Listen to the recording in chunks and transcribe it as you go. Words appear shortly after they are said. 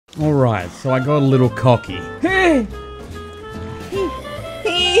Alright, so I got a little cocky.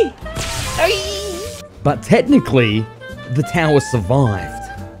 But technically, the tower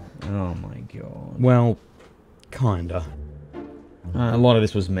survived. Oh my god. Well, kinda. A lot of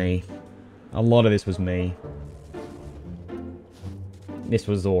this was me. A lot of this was me. This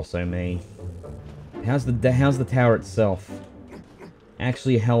was also me. How's the tower itself?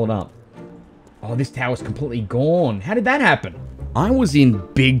 Actually held up. Oh, this tower's completely gone. How did that happen? I was in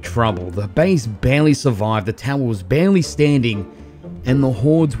big trouble. The base barely survived, the tower was barely standing, and the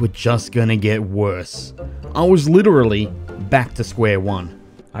hordes were just gonna get worse. I was literally back to square one.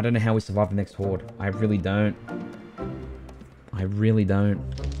 I don't know how we survive the next horde. I really don't. I really don't.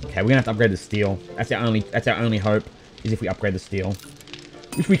 Okay, we're gonna have to upgrade the steel. That's our only hope, is if we upgrade the steel.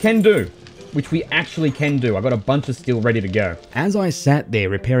 Which we can do. Which we actually can do. I've got a bunch of steel ready to go. As I sat there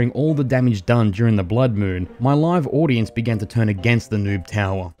repairing all the damage done during the Blood Moon, my live audience began to turn against the Noob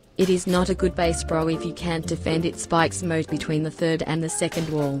Tower. It is not a good base, bro, if you can't defend it. Spikes moat between the third and the second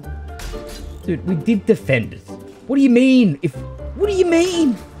wall. Dude, we did defend it. What do you mean? What do you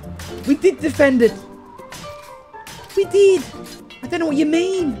mean? We did defend it. We did. I don't know what you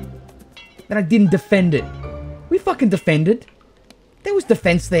mean. That I didn't defend it. We fucking defended. There was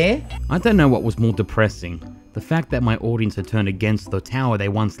defense there. I don't know what was more depressing. The fact that my audience had turned against the tower they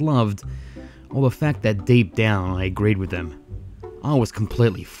once loved, or the fact that deep down I agreed with them. I was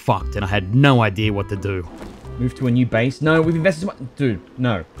completely fucked and I had no idea what to do. Move to a new base? No, we've invested so much. Dude,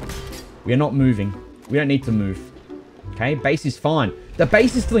 no. We are not moving. We don't need to move. Okay, base is fine. The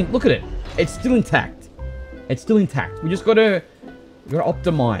base is still in, look at it. It's still intact. It's still intact. We just gotta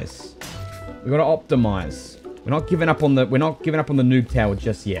optimize. We gotta optimize. We're not giving up on the Noob Tower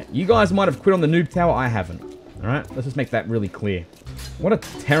just yet. You guys might have quit on the Noob Tower, I haven't. Alright, let's just make that really clear. What a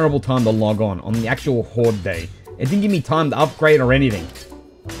terrible time to log on the actual Horde day. It didn't give me time to upgrade or anything.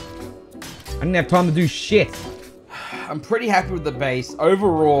 I didn't have time to do shit. I'm pretty happy with the base.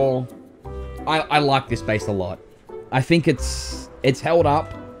 Overall, I like this base a lot. I think it's held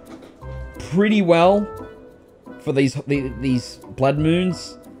up pretty well for these Blood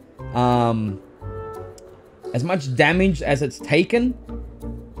Moons. As much damage as it's taken,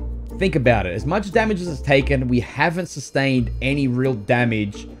 think about it. As much damage as it's taken, we haven't sustained any real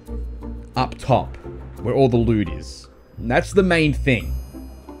damage up top, where all the loot is. And that's the main thing.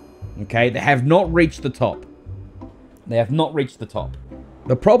 Okay, they have not reached the top. They have not reached the top.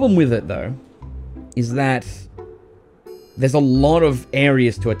 The problem with it, though, is that there's a lot of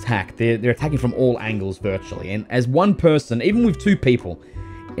areas to attack. They're attacking from all angles, virtually. And as one person, even with two people,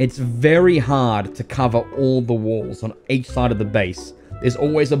 it's very hard to cover all the walls on each side of the base. There's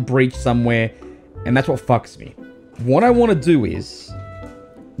always a breach somewhere, and that's what fucks me. What I want to do is,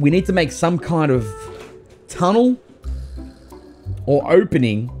 we need to make some kind of tunnel or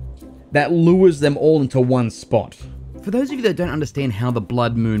opening that lures them all into one spot. For those of you that don't understand how the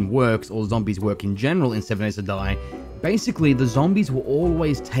Blood Moon works, or zombies work in general in 7 Days to Die, basically the zombies will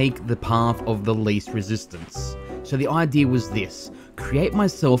always take the path of the least resistance. So the idea was this: create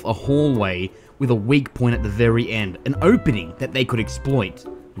myself a hallway with a weak point at the very end, an opening that they could exploit,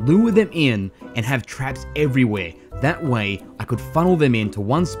 lure them in, and have traps everywhere. That way, I could funnel them into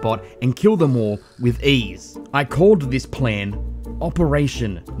one spot and kill them all with ease. I called this plan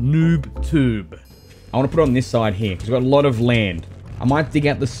Operation Noob Tube. I want to put it on this side here, because we've got a lot of land. I might dig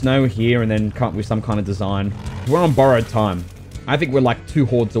out the snow here and then come up with some kind of design. We're on borrowed time. I think we're like 2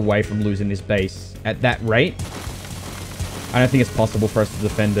 hordes away from losing this base at that rate. I don't think it's possible for us to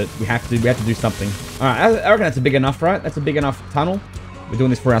defend it. We have to do something. Alright, I reckon that's big enough, right? That's a big enough tunnel. We're doing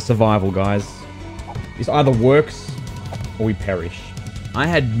this for our survival, guys. This either works or we perish. I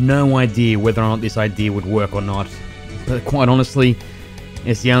had no idea whether or not this idea would work or not. But quite honestly,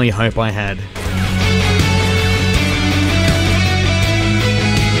 it's the only hope I had.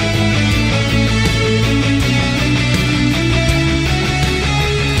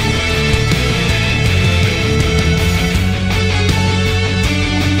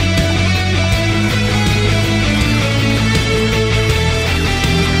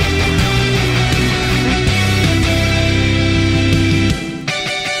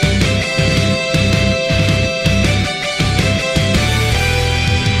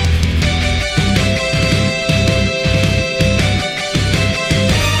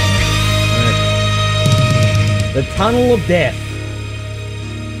 The Tunnel of Death,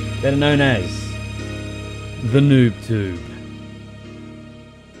 better known as the Noob Tube.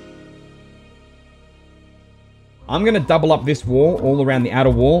 I'm going to double up this wall all around the outer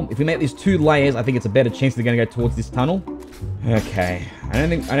wall. If we make these 2 layers, I think it's a better chance they're going to go towards this tunnel. Okay, I don't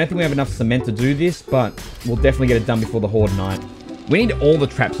think we have enough cement to do this, but we'll definitely get it done before the Horde night. We need all the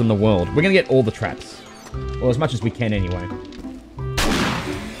traps in the world. We're gonna get all the traps. Well, as much as we can anyway.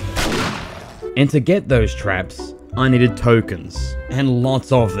 And to get those traps, I needed tokens. And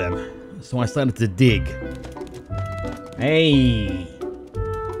lots of them. So I started to dig. Hey.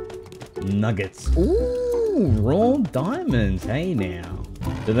 Nuggets. Ooh, raw diamonds. Hey now.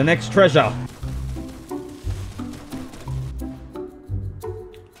 To the next treasure.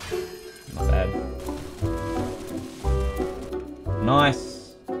 Not bad.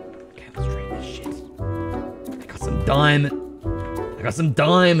 Nice. Okay, let's trade this shit. I got some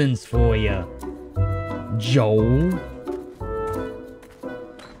diamonds for you, Joel.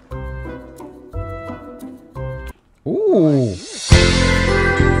 Ooh.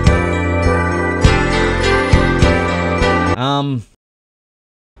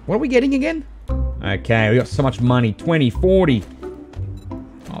 What are we getting again? Okay, we got so much money. 20, 40.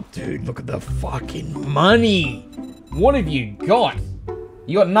 Oh, dude, look at the fucking money. What have you got?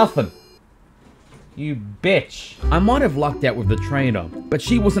 You got nothing. You bitch. I might have lucked out with the trader, but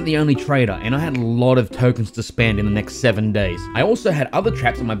she wasn't the only trader, and I had a lot of tokens to spend in the next 7 days. I also had other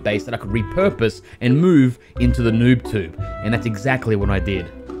traps on my base that I could repurpose and move into the Noob Tube, and that's exactly what I did.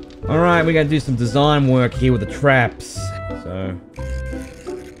 Alright, we gotta do some design work here with the traps. So,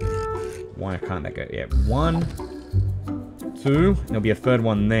 why can't that go? Yeah, 1, 2, there'll be a third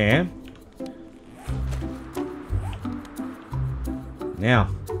one there. Now.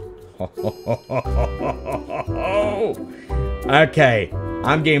 Okay,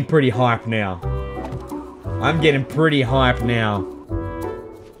 I'm getting pretty hyped now.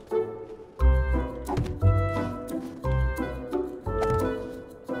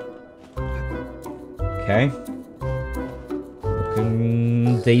 Okay.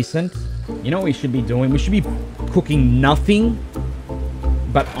 Looking decent. You know what we should be doing? We should be cooking nothing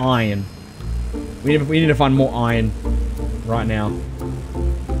but iron. We need to find more iron right now.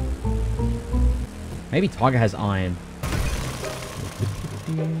 Maybe Tiger has iron.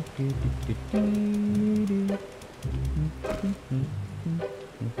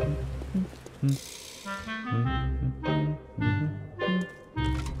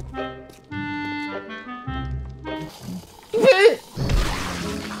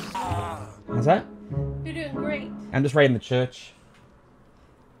 How's that? You're doing great. I'm just raiding the church.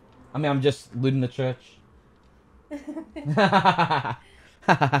 I mean, I'm just looting the church.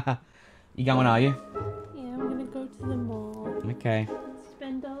 You going, are you? Yeah, I'm gonna go to the mall. Okay.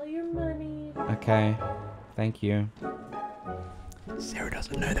 Spend all your money. Okay. Thank you. Sarah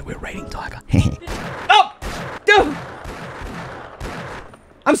doesn't know that we're raiding Tiger. Oh! Dude!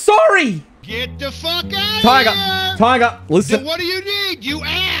 I'm sorry! Get the fuck out Tiger! of here! Tiger, listen. Then what do you need? You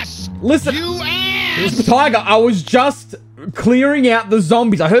ass! Listen. You ass! Listen, Tiger, I was just clearing out the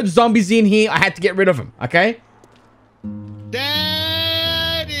zombies. I heard zombies in here. I had to get rid of them, okay?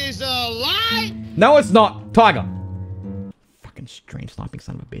 That is a lie! No, it's not. Tiger. Fucking strange sniping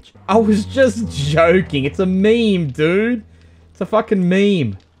son of a bitch. I was just joking. It's a meme, dude. It's a fucking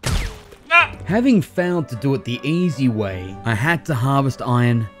meme. Having failed to do it the easy way, I had to harvest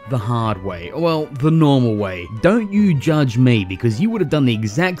iron the hard way. Well, the normal way. Don't you judge me, because you would have done the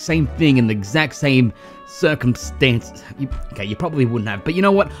exact same thing in the exact same circumstances. Okay, you probably wouldn't have, but you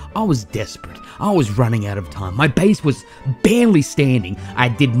know what? I was desperate. I was running out of time. My base was barely standing. I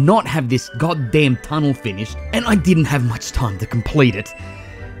did not have this goddamn tunnel finished, and I didn't have much time to complete it.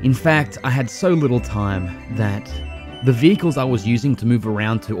 In fact, I had so little time that the vehicles I was using to move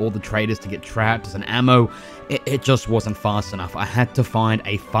around to all the traders to get traps and ammo, it just wasn't fast enough. I had to find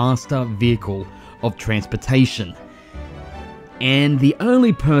a faster vehicle of transportation. And the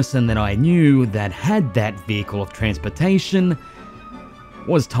only person that I knew that had that vehicle of transportation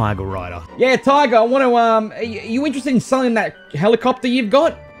was Tiger Rider. Yeah, Tiger, I want to, are you interested in selling that helicopter you've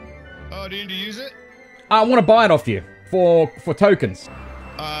got? Oh, do you need to use it? I want to buy it off you for tokens.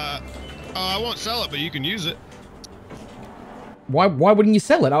 I won't sell it, but you can use it. Why wouldn't you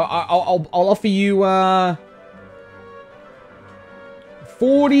sell it? I'll offer you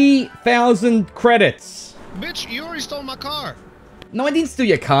 40,000 credits. Bitch, you already stole my car. No, I didn't steal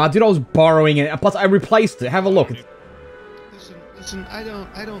your car, dude. I was borrowing it. Plus, I replaced it. Have a look. Listen, I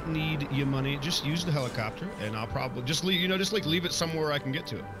don't need your money. Just use the helicopter, and I'll probably just leave. Just like leave it somewhere I can get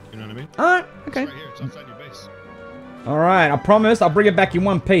to it. You know what I mean? All right. Okay. It's right here. It's outside your base. All right. I promise. I'll bring it back in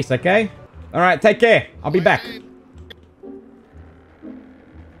one piece. Okay. All right. Take care. I'll be back.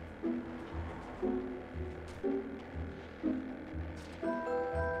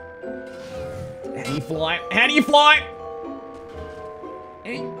 How do you fly? How do you fly?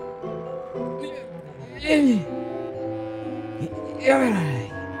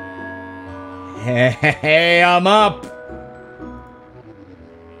 Hey, I'm up.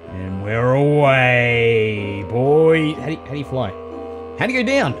 do you fly? How do you go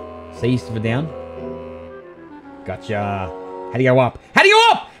down? C is for down. Gotcha. How do you go up? How do you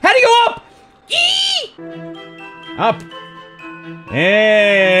go up? How do you go up? Eee! Up.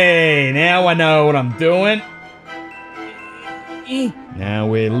 Hey, now I know what I'm doing. Now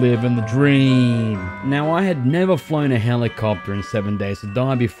we're living the dream. Now, I had never flown a helicopter in 7 Days to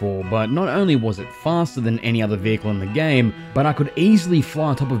Die before, but not only was it faster than any other vehicle in the game, but I could easily fly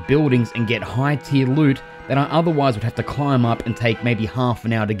on top of buildings and get high tier loot that I otherwise would have to climb up and take maybe half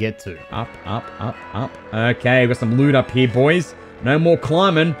an hour to get to. Up, up, up, up. Okay, we've got some loot up here, boys. No more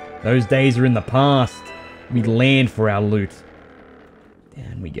climbing. Those days are in the past. We land for our loot.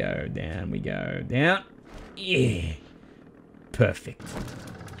 Down we go, down we go, down. Yeah. Perfect.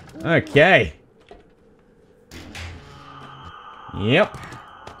 Okay. Yep.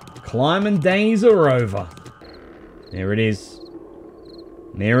 Climbing days are over. There it is.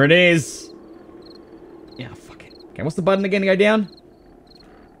 There it is. Yeah, fuck it. Okay, what's the button again to go down?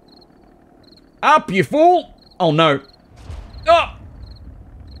 Up, you fool! Oh, no. Up!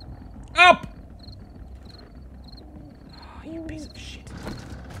 Up! Oh, you piece of shit.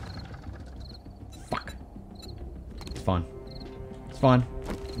 Fuck. It's fine. It's fine.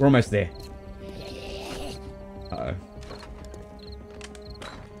 We're almost there. Uh-oh.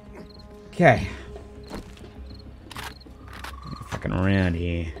 Okay. Fucking around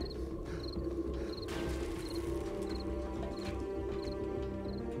here.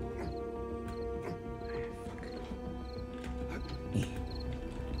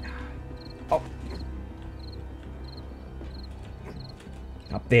 Oh.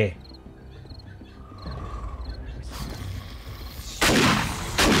 Up there.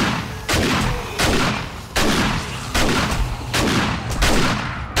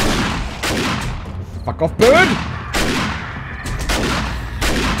 Fuck off, bird!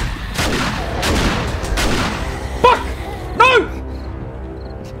 Fuck! No!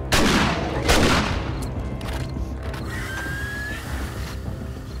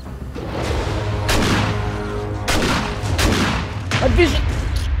 A vision!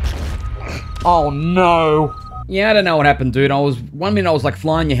 Oh no! Yeah, I don't know what happened, dude. One minute I was like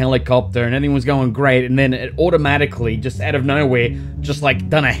flying your helicopter and everything was going great, and then it automatically, just out of nowhere, just like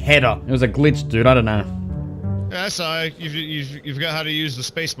done a header. It was a glitch, dude. I don't know. Yeah, that's all right. You've got how to use the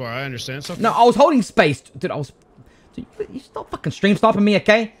space bar. I understand. So No, I was holding space. Dude, Dude, you stop fucking stream sniping me,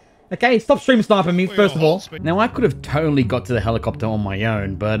 okay? Okay, stop stream sniping me, first of all. Now, I could have totally got to the helicopter on my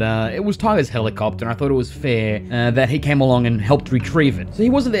own, but it was Tiger's helicopter, and I thought it was fair that he came along and helped retrieve it. So he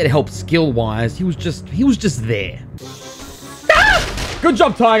wasn't there to help skill-wise, he was just there. Ah! Good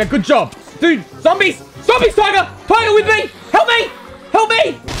job, Tiger, good job. Dude, zombies! Zombies, Tiger! Tiger, with me! Help me! Help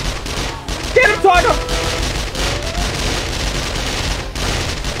me! Get him, Tiger!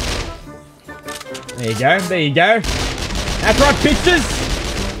 There you go, there you go. That's right, bitches!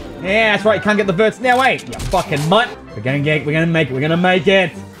 Yeah, that's right, you can't get the verts. Now wait, you fucking mutt. We're gonna make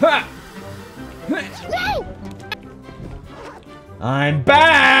it. Ha! I'm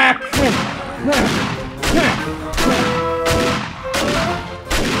back!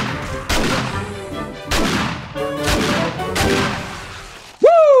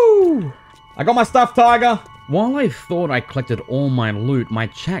 Woo! I got my stuff, Tiger. While I thought I collected all my loot, my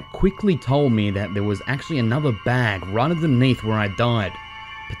chat quickly told me that there was actually another bag right underneath where I died.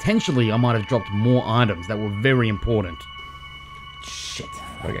 Potentially, I might have dropped more items that were very important. Shit.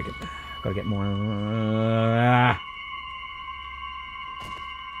 Gotta get more.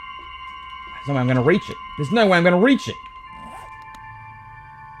 There's no way I'm gonna reach it. There's no way I'm gonna reach it.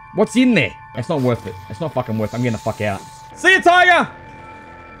 What's in there? It's not worth it. It's not fucking worth it. I'm getting the fuck out. See you, Tiger!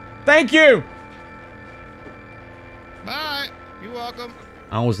 Thank you! bye. You're welcome.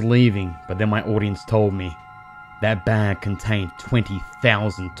 I was leaving, but then my audience told me that bag contained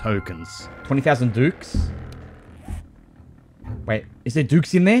 20,000 tokens. 20,000 dukes? Wait, is there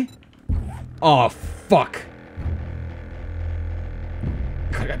dukes in there? Oh, fuck.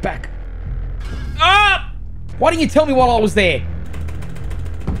 Gotta go back. Ah! Why didn't you tell me while I was there?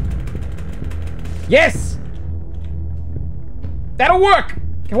 Yes! That'll work!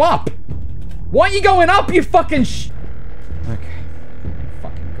 Go up! Why aren't you going up, you fucking Okay.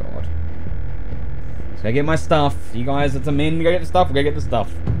 Fucking God. Let's go get my stuff. You guys, it's a men. Go get the stuff. We'll go get the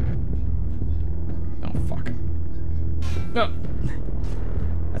stuff. Oh, fuck. No.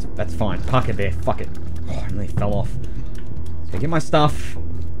 That's fine. Park it there. Fuck it. Oh, I nearly fell off. Let's go get my stuff.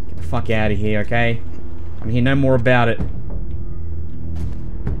 Get the fuck out of here, okay? I want to hear no more about it.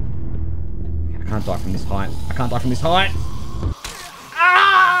 I can't die from this height. I can't die from this height.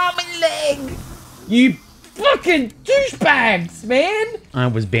 Ah, my leg! You fucking douchebags, man! I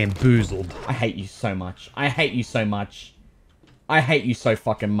was bamboozled. I hate you so much. I hate you so much. I hate you so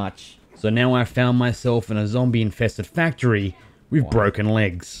fucking much. So now I found myself in a zombie-infested factory with broken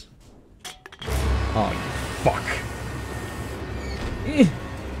legs. Oh, fuck.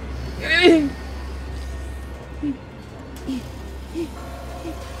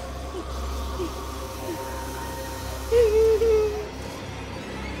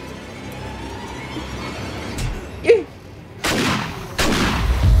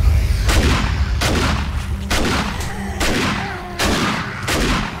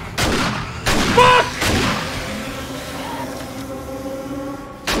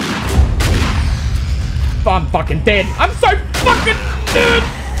 I'm fucking dead. I'm so fucking dead.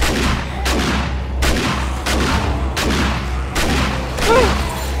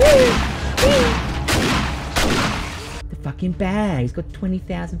 The fucking bag. It's got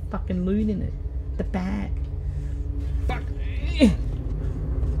 20,000 fucking loot in it. The bag. Fuck.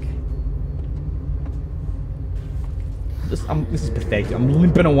 This is pathetic. I'm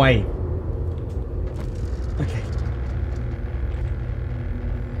limping away. Okay.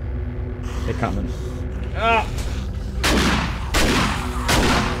 They're coming. Ah.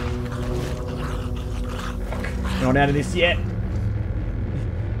 Fuck. Not out of this yet.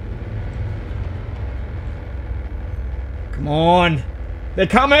 Come on. They're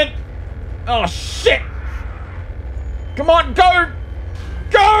coming. Oh, shit. Come on, go.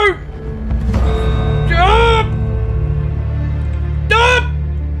 Go. Jump. Jump.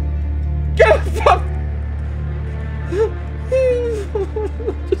 Get the fuck. I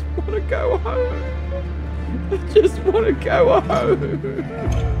just want to go home. I just want to go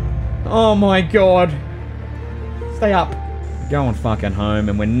home. Oh my god. Stay up. Going fucking home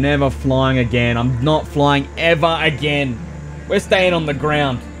and we're never flying again. I'm not flying ever again. We're staying on the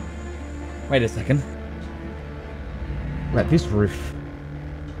ground. Wait a second. What about this roof?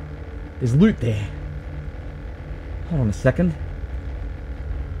 There's loot there. Hold on a second.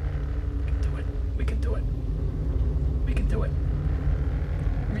 We can do it. We can do it. We can do it.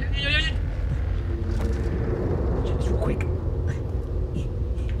 Just real quick.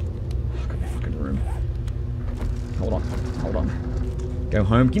 I've got my fucking room. Hold on. Hold on. Go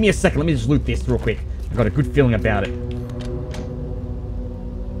home. Give me a second. Let me just loot this real quick. I've got a good feeling about it.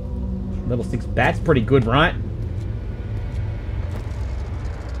 Level 6 bat's pretty good, right?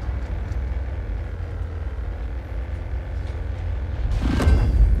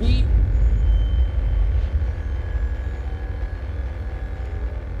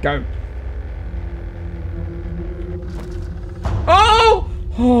 Go. Oh!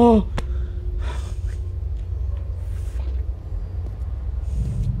 Oh!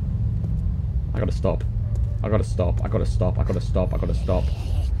 I gotta stop. I gotta stop. I gotta stop. I gotta stop. I gotta stop.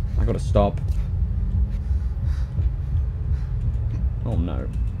 I gotta stop. Oh no.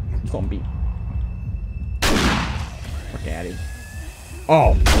 Zombie. Fuck out of here.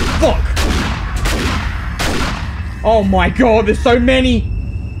 Oh, fuck! Oh my god, there's so many!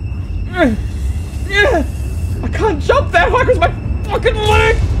 I can't jump that high because my fucking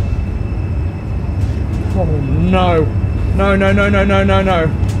leg! Oh no. No, no, no, no, no, no, no.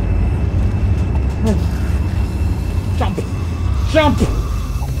 Jump! Jump!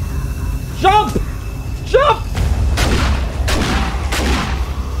 Jump! Jump!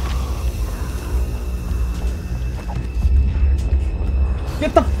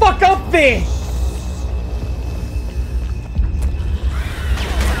 Get the fuck up there!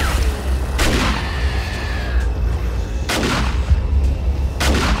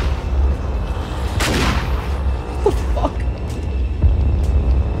 What the fuck?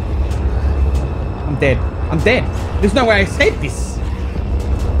 I'm dead. I'm dead. There's no way I escape this.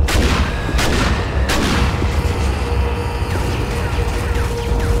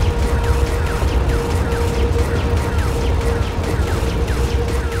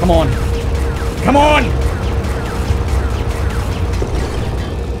 Come on. Come on!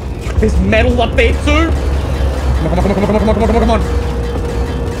 There's metal up there too! Come on, come on, come on, come on, come on, come on, come on, come on!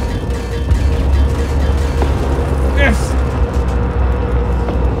 Yes!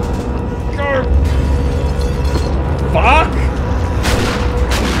 Go! Fuck!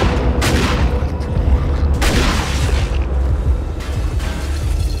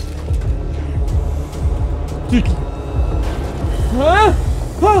 Huh?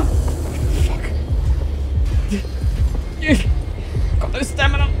 Huh? Fuck. Got no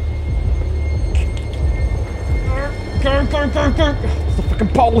stamina. Go, go, go, go. There's a fucking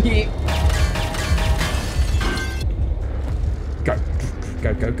pole here. Go.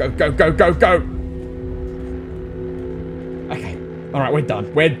 Go, go, go, go, go, go, go. Okay. Alright, we're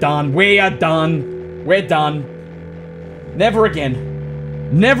done. We're done. We are done. We're done. Never again.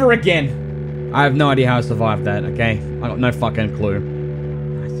 Never again. I have no idea how I survived that, okay? I got no fucking clue.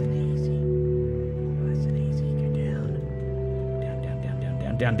 Nice and easy. Nice and easy.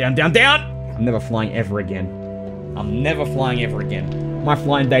 Go down. I'm never flying ever again. I'm never flying ever again. My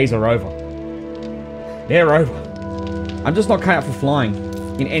flying days are over. They're over. I'm just not cut out for flying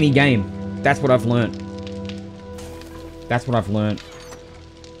in any game. That's what I've learned. That's what I've learned.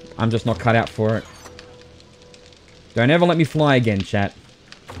 I'm just not cut out for it. Don't ever let me fly again, chat.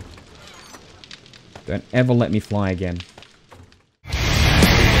 Don't ever let me fly again.